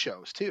TV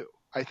shows too.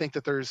 I think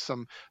that there's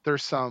some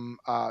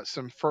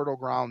fertile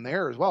ground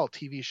there as well.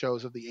 TV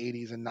shows of the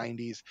 80s and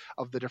 90s,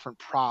 of the different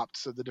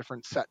props, of the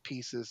different set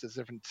pieces, the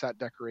different set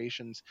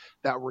decorations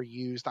that were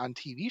used on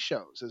TV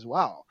shows as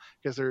well.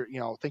 Because they're,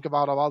 think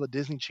about all the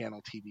Disney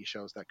Channel TV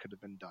shows that could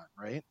have been done,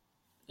 right?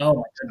 Oh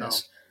my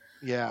goodness.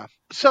 Yeah.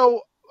 So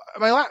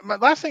my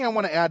last thing I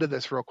want to add to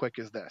this real quick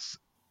is this.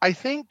 I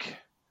think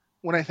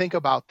when I think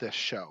about this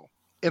show,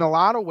 in a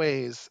lot of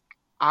ways,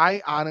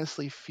 I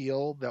honestly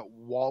feel that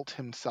Walt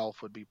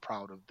himself would be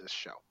proud of this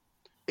show.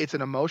 It's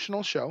an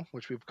emotional show,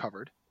 which we've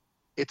covered.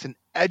 It's an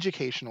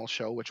educational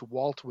show, which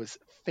Walt was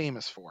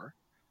famous for,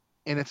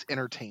 and it's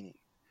entertaining.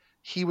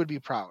 He would be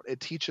proud. It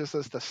teaches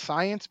us the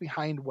science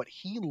behind what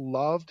he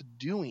loved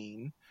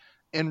doing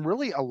and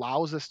really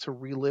allows us to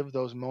relive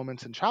those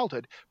moments in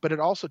childhood, but it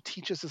also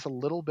teaches us a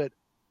little bit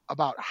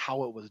about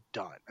how it was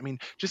done. I mean,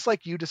 just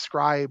like you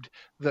described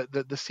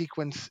the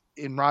sequence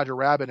in Roger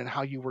Rabbit and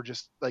how you were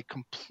just like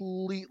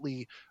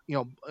completely,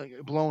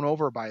 blown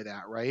over by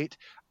that, right?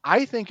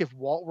 I think if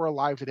Walt were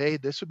alive today,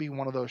 this would be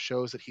one of those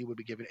shows that he would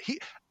be giving it.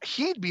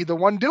 He'd be the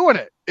one doing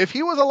it. If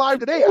he was alive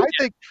today,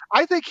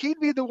 I think he'd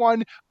be the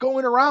one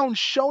going around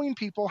showing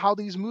people how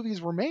these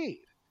movies were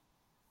made.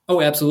 Oh,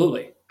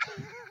 absolutely.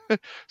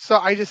 So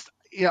I just,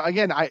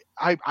 again, I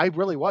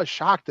really was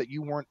shocked that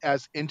you weren't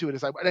as into it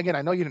as and again,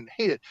 I know you didn't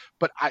hate it,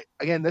 but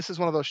this is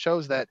one of those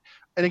shows that,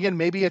 and again,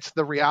 maybe it's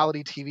the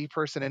reality TV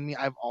person in me.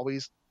 I've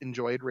always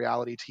enjoyed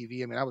reality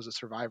TV. I mean, I was a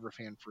Survivor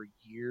fan for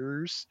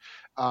years.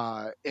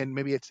 And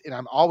maybe and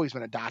I've always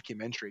been a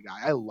documentary guy.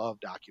 I love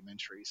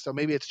documentaries. So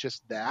maybe it's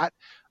just that.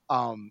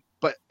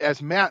 But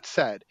as Matt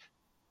said,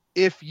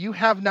 if you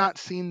have not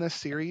seen this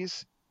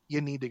series, you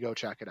need to go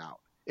check it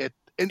out.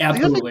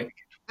 Absolutely.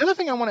 The other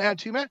thing I want to add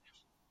too, Matt,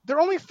 they're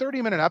only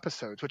 30-minute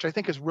episodes, which I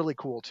think is really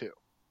cool too.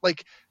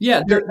 Like,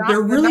 yeah, they're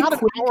really not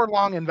quick. An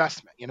hour-long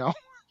investment,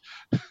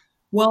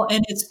 Well,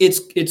 and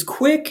it's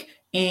quick,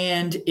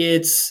 and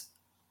it's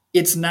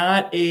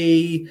not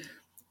a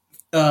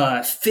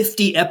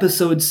 50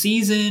 episode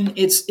season.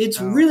 It's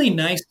really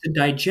nice to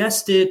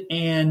digest it,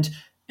 and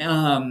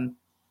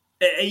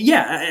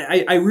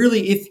I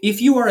really,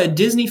 if you are a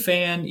Disney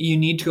fan, you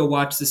need to go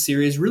watch the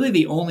series. Really,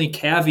 the only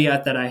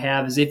caveat that I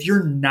have is if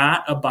you're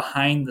not a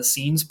behind the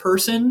scenes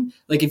person,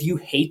 like if you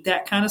hate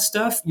that kind of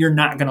stuff, you're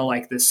not going to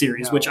like this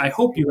series, which I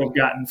hope you have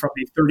gotten from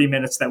the 30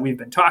 minutes that we've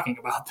been talking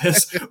about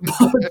this.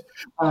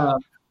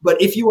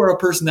 But if you are a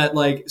person that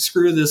like,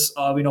 screw this,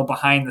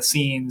 behind the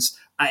scenes,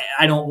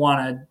 I don't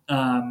want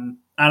to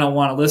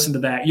listen to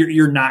that.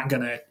 You're not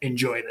going to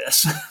enjoy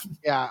this.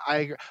 Yeah, I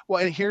agree.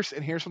 Well, and here's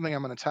something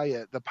I'm going to tell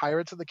you. The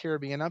Pirates of the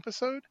Caribbean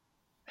episode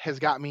has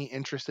got me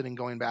interested in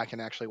going back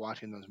and actually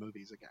watching those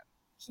movies again.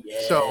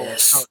 Yes. So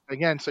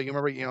you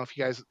remember, if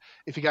you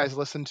guys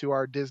listened to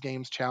our Diz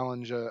Games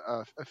challenge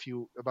about a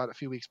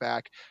few weeks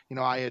back,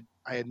 I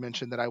had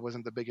mentioned that I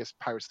wasn't the biggest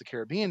Pirates of the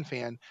Caribbean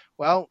fan.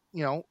 Well,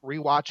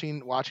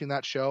 watching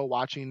that show,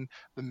 watching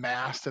the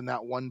mast in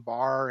that one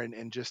bar,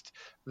 and just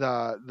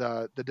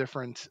the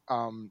different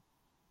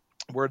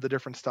where the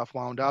different stuff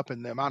wound up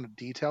and the amount of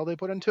detail they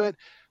put into it,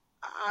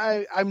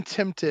 I'm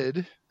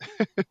tempted.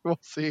 We'll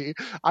see.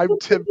 I'm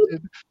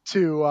tempted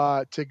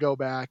to go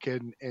back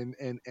and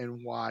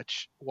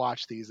watch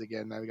these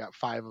again. I've got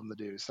 5 of them to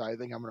do, so I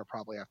think I'm gonna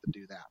probably have to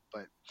do that.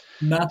 But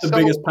not the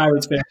biggest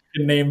Pirates fan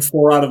can name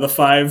 4 out of the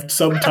 5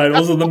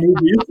 subtitles of the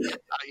movie.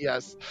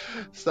 Yes.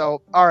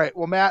 So, all right.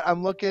 Well, Matt,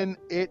 I'm looking.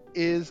 It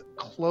is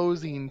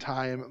closing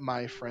time,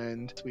 my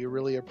friend. We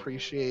really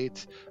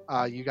appreciate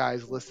you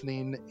guys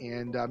listening.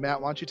 And Matt,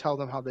 why don't you tell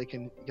them how they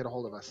can get a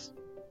hold of us?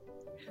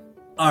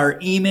 Our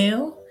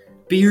email,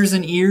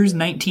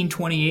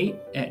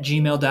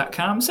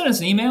 beersandears1928@gmail.com. Send us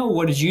an email.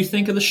 What did you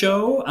think of the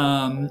show?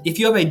 If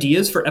you have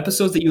ideas for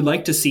episodes that you'd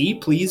like to see,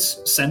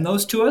 please send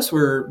those to us.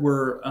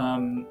 We're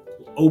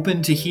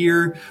open to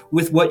hear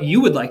with what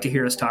you would like to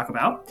hear us talk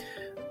about.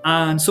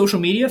 On social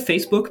media,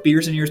 Facebook,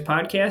 Beers and Ears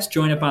Podcast.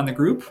 Join up on the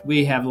group.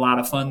 We have a lot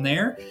of fun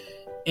there.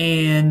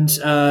 And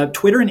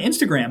Twitter and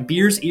Instagram,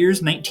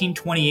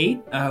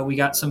 beersears1928. We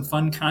got some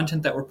fun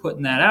content that we're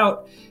putting that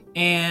out.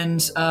 And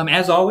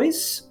as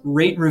always,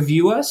 rate and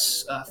review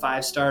us.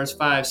 5 stars,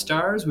 5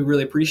 stars. We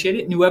really appreciate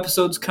it. New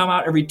episodes come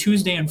out every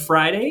Tuesday and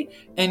Friday.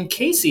 And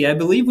Casey, I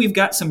believe we've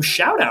got some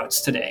shout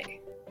outs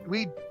today.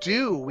 We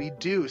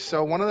do.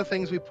 So one of the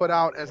things we put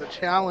out as a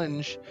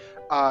challenge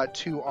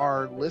to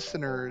our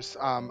listeners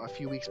a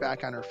few weeks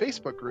back on our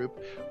Facebook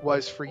group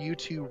was for you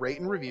to rate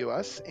and review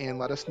us and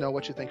let us know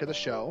what you think of the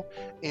show.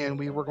 And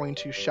we were going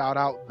to shout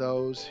out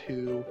those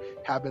who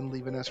have been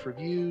leaving us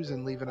reviews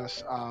and leaving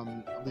us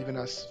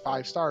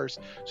 5 stars.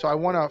 So I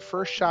want to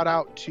first shout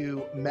out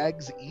to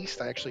Megs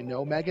East. I actually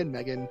know Megan.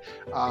 Megan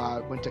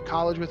went to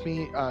college with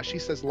me. She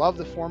says, love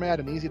the format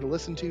and easy to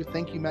listen to.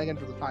 Thank you, Megan,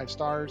 for the 5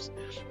 stars.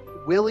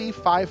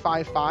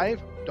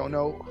 Willie555, don't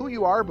know who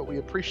you are, but we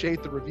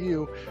appreciate the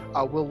review.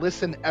 We'll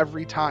listen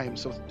every time,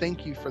 so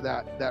thank you for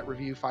that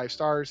review, 5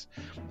 stars.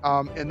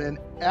 And then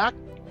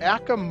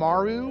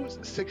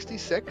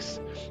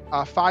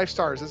Akamaru66, 5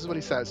 stars. This is what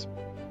he says: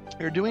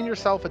 you're doing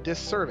yourself a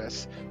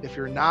disservice if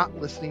you're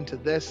not listening to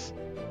this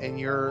and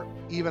you're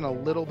even a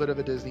little bit of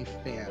a Disney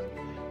fan.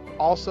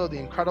 Also, The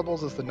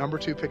Incredibles is the number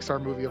 2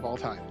 Pixar movie of all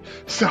time.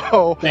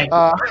 So, thank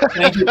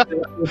you. That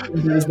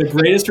is the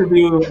greatest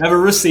review ever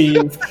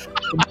received.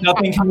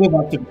 Nothing can live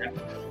up to that.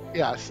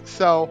 Yes.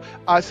 So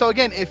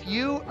again, if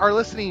you are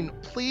listening,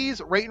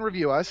 please rate and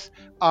review us,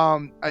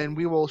 and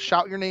we will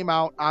shout your name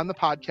out on the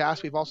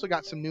podcast. We've also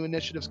got some new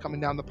initiatives coming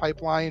down the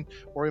pipeline,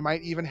 where we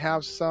might even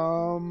have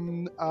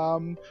some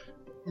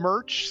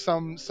merch,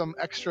 some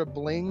extra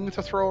bling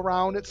to throw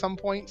around at some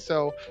point.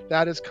 So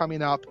that is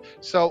coming up.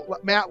 So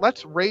Matt,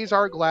 let's raise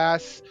our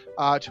glass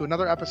to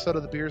another episode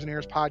of the Beers and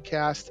Ears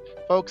podcast.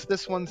 Folks,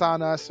 this one's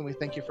on us, and we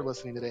thank you for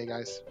listening today,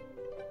 guys.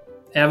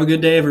 Have a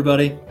good day,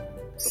 everybody.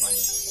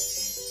 Bye-bye.